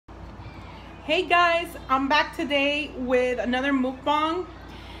Hey guys, I'm back today with another mukbang,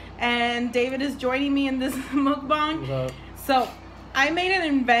 and David is joining me in this mukbang. What's up? So I made an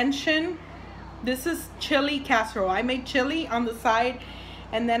invention. This is chili casserole. I made chili on the side,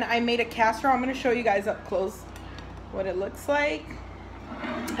 and then I made a casserole. I'm going to show you guys up close what it looks like.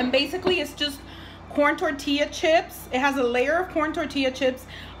 And basically it's just corn tortilla chips. It has a layer of corn tortilla chips,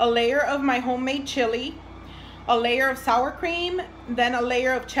 a layer of my homemade chili, a layer of sour cream, then a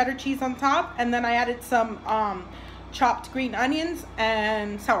layer of cheddar cheese on top, and then I added some chopped green onions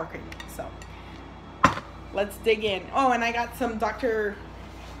and sour cream. So let's dig in. Oh, and I got some Dr.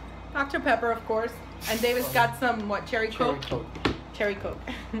 Pepper, of course, and David's got some what, cherry Coke? Cherry Coke.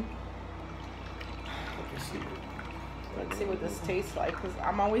 Let's see what this tastes like, because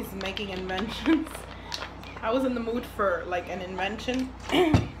I'm always making inventions. I was in the mood for like an invention.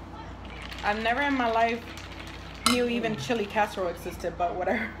 I've never in my life knew even chili casserole existed, but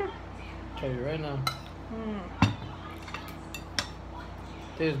whatever. Tell you right now.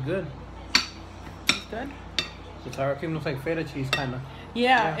 Tastes good. It's good. The sour cream looks like feta cheese, kind of.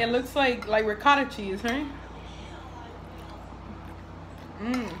 Yeah, it looks like ricotta cheese, right?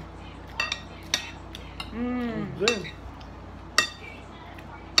 It's good.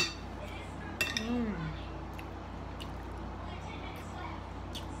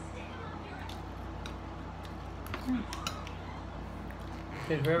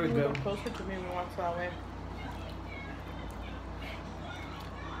 Tastes very good. Go closer to me once that way.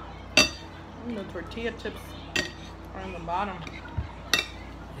 The tortilla chips are on the bottom.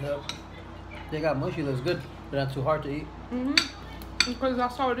 Yep. They got mushy. Looks good. They're not too hard to eat. Because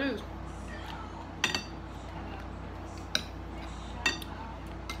that's how it is.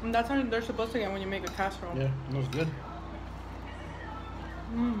 And that's how they're supposed to get when you make a casserole. Yeah, it looks good.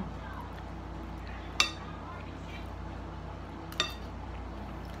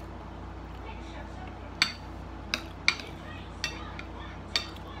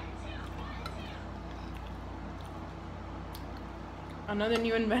 Another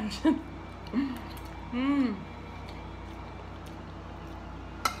new invention.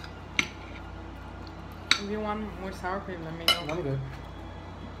 If you want more sour cream, let me know. I'm good.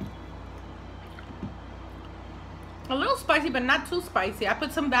 A little spicy, but not too spicy. I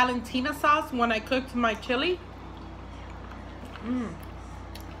put some Valentina sauce when I cooked my chili.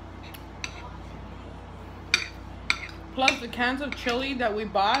 Plus the cans of chili that we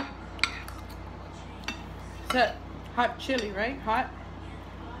bought. It's that hot chili, right? Hot.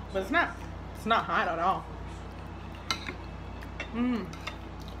 But it's not hot at all.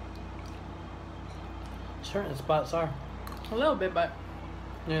 Certain spots are. A little bit, but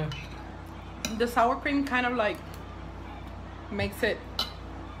Yeah. the sour cream kind of like makes it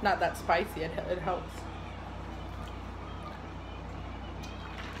not that spicy. It helps.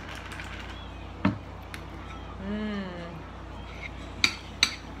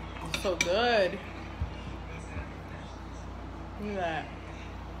 It's so good. Look at that.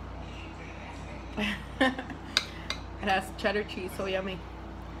 It has cheddar cheese, so yummy.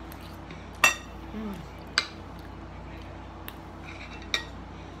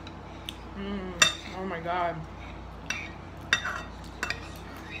 Oh my god.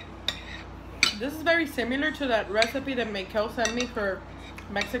 This is very similar to that recipe that Mikel sent me for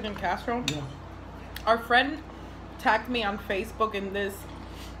Mexican casserole. Yeah. Our friend tagged me on Facebook in this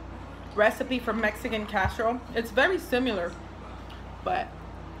recipe for Mexican casserole. It's very similar, but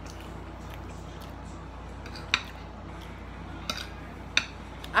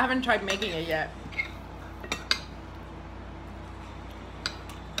I haven't tried making it yet.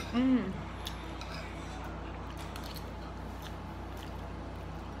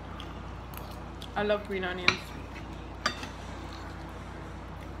 I love green onions.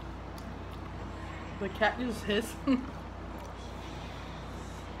 The cat just hissed. Oh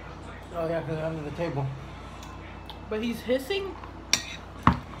yeah, because they're under the table. But he's hissing?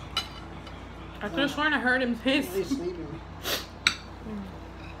 I could have sworn I heard him hiss. He's sleeping.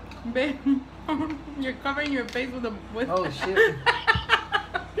 Babe, you're covering your face with a... Oh shit.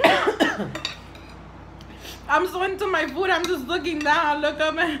 I'm so into my food, I'm just looking down. I look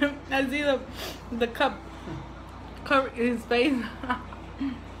up and I see the cup cover his face.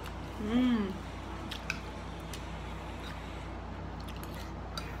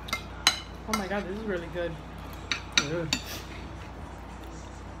 Oh my god, this is really good. Yeah.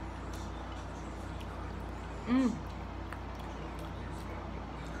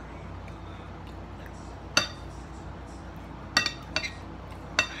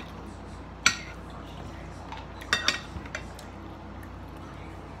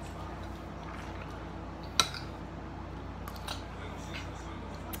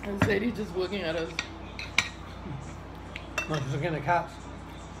 And Sadie just looking at us. No, she's looking at the cats.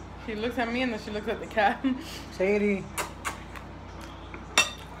 She looks at me and then she looks at the cat. Sadie.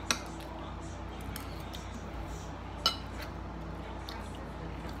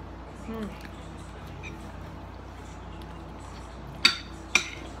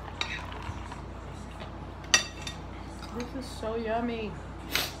 This is so yummy.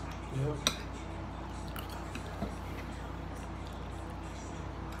 Yep.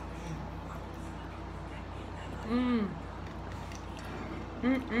 Mmm. You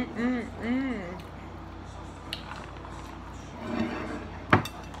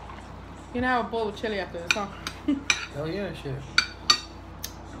can have a bowl of chili after this, huh? Hell yeah, shit.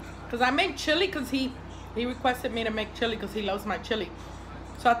 Cause I make chili cause he requested me to make chili cause he loves my chili.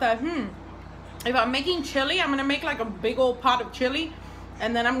 So I thought, if I'm making chili, I'm gonna make like a big old pot of chili,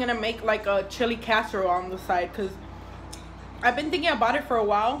 and then I'm gonna make like a chili casserole on the side. Cause I've been thinking about it for a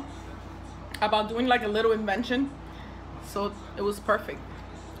while, about doing like a little invention. So it was perfect.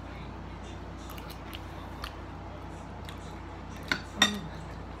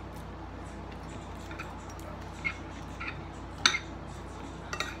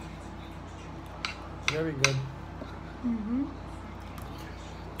 Very good.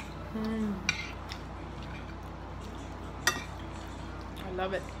 I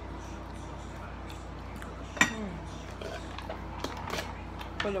love it.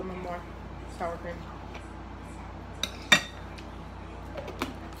 Put a little bit more sour cream.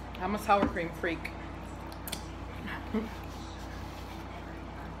 I'm a sour cream freak.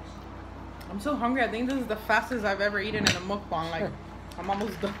 I'm so hungry. I think this is the fastest I've ever eaten in a mukbang. Like, I'm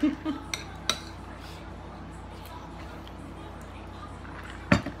almost done.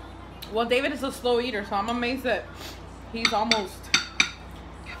 Well, David is a slow eater, so I'm amazed that he's almost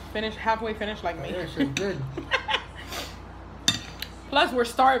finished, halfway finished like me. Yeah, she's good. Plus, we're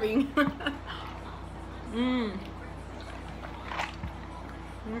starving. You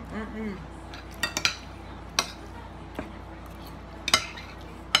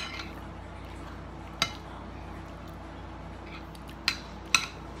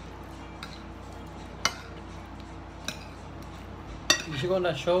should go on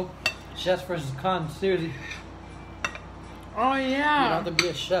that show, Chefs versus Cons. Seriously. Oh, You don't yeah. have to be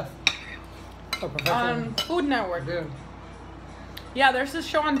a chef. A professional. On Food Network. Yeah. Yeah, there's this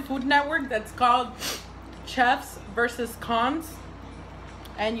show on Food Network that's called Chefs versus Cons.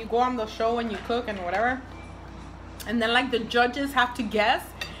 And you go on the show and you cook and whatever. And then, like, the judges have to guess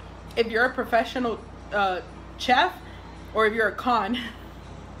if you're a professional chef or if you're a con.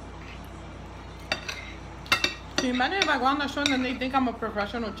 Can you imagine if I go on the show and then they think I'm a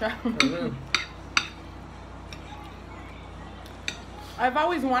professional chef? I've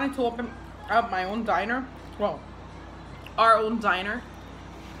always wanted to open up my own diner. Well, our own diner.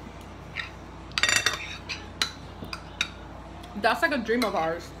 That's like a dream of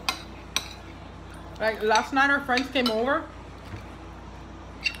ours. Like last night our friends came over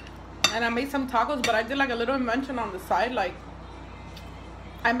and I made some tacos, but I did like a little invention on the side. Like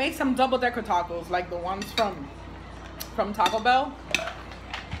I made some double-decker tacos, like the ones from Taco Bell.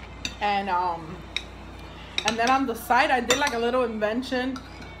 And then on the side I did like a little invention,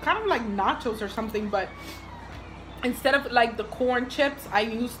 kind of like nachos or something, but instead of like the corn chips, I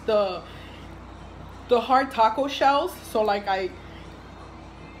used the hard taco shells. So like I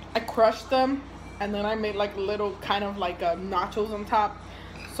crushed them and then I made like little kind of like nachos on top.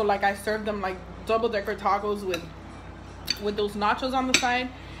 So like I served them like double-decker tacos with those nachos on the side.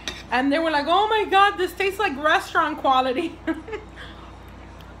 And they were like, oh my god, this tastes like restaurant quality.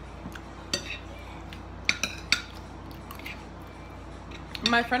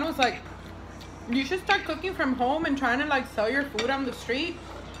 My friend was like, you should start cooking from home and trying to like sell your food on the street.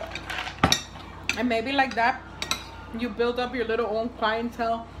 And maybe like that, you build up your little own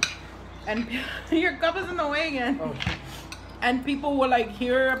clientele. And your cup is in the way again. Oh. And people will like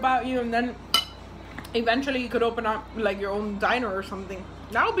hear about you, and then eventually you could open up like your own diner or something.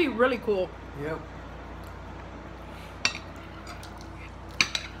 That would be really cool. Yep.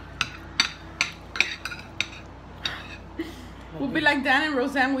 We'll be like Dan and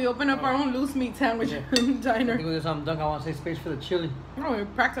Roseanne. We open up our own loose meat sandwich Yeah. diner. I think with this I'm done. I want to save space for the chili. Oh, we're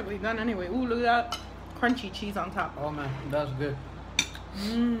practically done anyway. Ooh, look at that crunchy cheese on top. Oh man, that's good.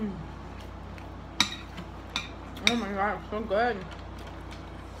 Mmm. Oh my god, so good.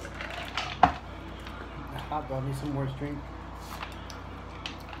 Hot dog needs some more drink.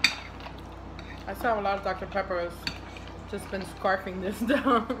 I still have a lot of Dr. Pepper. I've just been scarfing this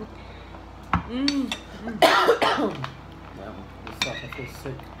down. Mmm. Yeah, this stuff I feel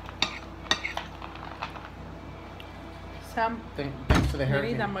sick. Sam, Thanks to the you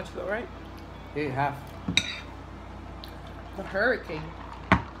hurricane. need that much though, right? Yeah, half. The hurricane.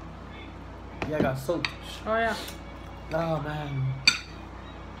 Yeah, I got soaked. Oh yeah. Oh man.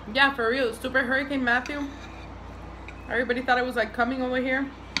 Yeah, for real. Stupid Hurricane Matthew. Everybody thought it was like coming over here.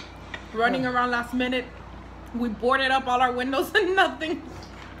 Running around last minute. We boarded up all our windows and nothing.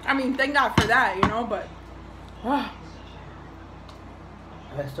 I mean, thank God for that, you know, but I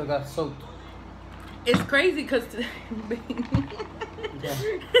still got soaked. it's crazy because Yeah.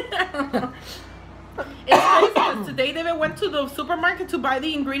 it's crazy because today David went to the supermarket to buy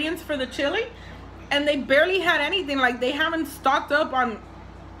the ingredients for the chili and they barely had anything. Like they haven't stocked up on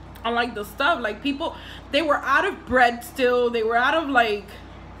like the stuff. Like people, they were out of bread still. They were out of like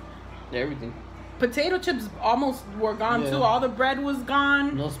Everything. potato chips almost were gone too. All the bread was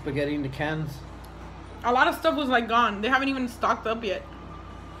gone. No spaghetti in the cans. A lot of stuff was like gone. They haven't even stocked up yet.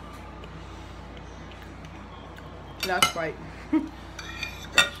 That's right.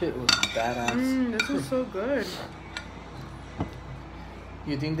 That shit was badass. This was so good.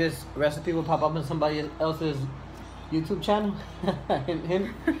 You think this recipe will pop up on somebody else's YouTube channel?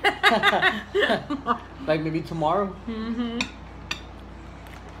 Hint. Like maybe tomorrow? Mm-hmm.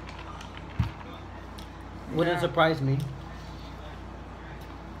 Wouldn't surprise me.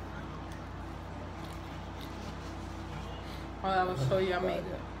 Oh, that was so yummy.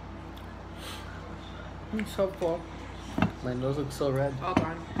 I'm so full. My nose looks so red. All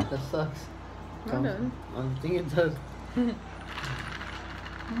gone. That sucks. Not done. I think it does.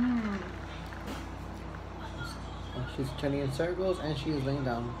 She's turning in circles and she is laying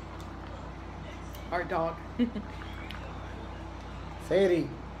down. Our dog. Sadie.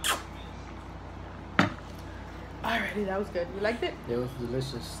 Alrighty, that was good. You liked it? It was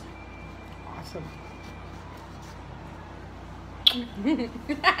delicious. Awesome.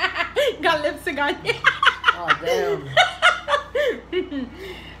 Got lipstick on you. Oh, damn.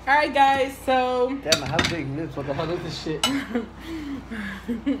 Alright, guys, so. Damn, I have big lips. What the hell is this shit?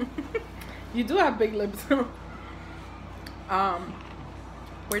 You do have big lips.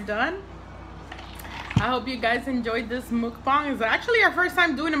 We're done. I hope you guys enjoyed this mukbang. It's actually our first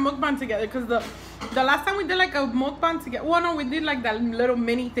time doing a mukbang together because the last time we did like a mukbang together, well, no, we did like that little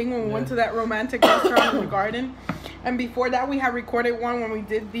mini thing when we went to that romantic restaurant in the garden. And before that, we had recorded one when we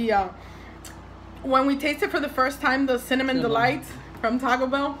did the, when we tasted for the first time the cinnamon delights from Taco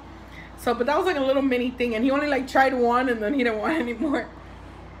Bell. So, but that was like a little mini thing. And he only like tried one and then he didn't want any more.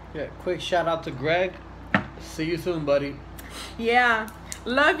 Yeah, quick shout out to Greg. See you soon, buddy. Yeah.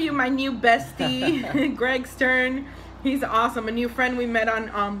 Love you, my new bestie, Greg Stern. He's awesome. A new friend we met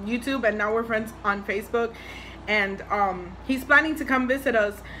on YouTube, and now we're friends on Facebook. And he's planning to come visit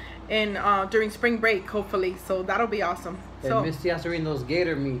us in during spring break, hopefully. So that'll be awesome. And so Misty has to eat those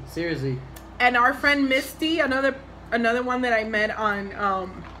gator meat. Seriously. And our friend Misty, another one that I met on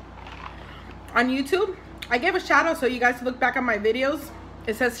YouTube. I gave a shout out so you guys look back at my videos.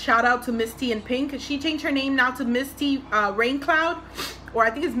 It says shout out to Misty in pink. She changed her name now to Misty Rain Cloud, or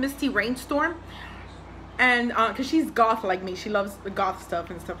I think it's Misty Rainstorm. And because she's goth like me, she loves the goth stuff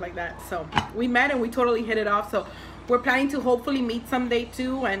and stuff like that. So we met and we totally hit it off. So we're planning to hopefully meet someday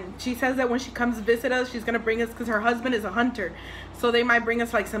too. And she says that when she comes visit us, she's gonna bring us, because her husband is a hunter, so they might bring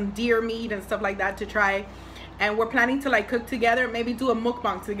us like some deer meat and stuff like that to try. And we're planning to like cook together, maybe do a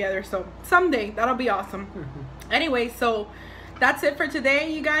mukbang together. So someday that'll be awesome. Anyway, so that's it for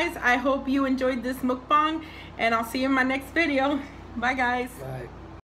today, you guys. I hope you enjoyed this mukbang, and I'll see you in my next video. Bye, guys. Bye.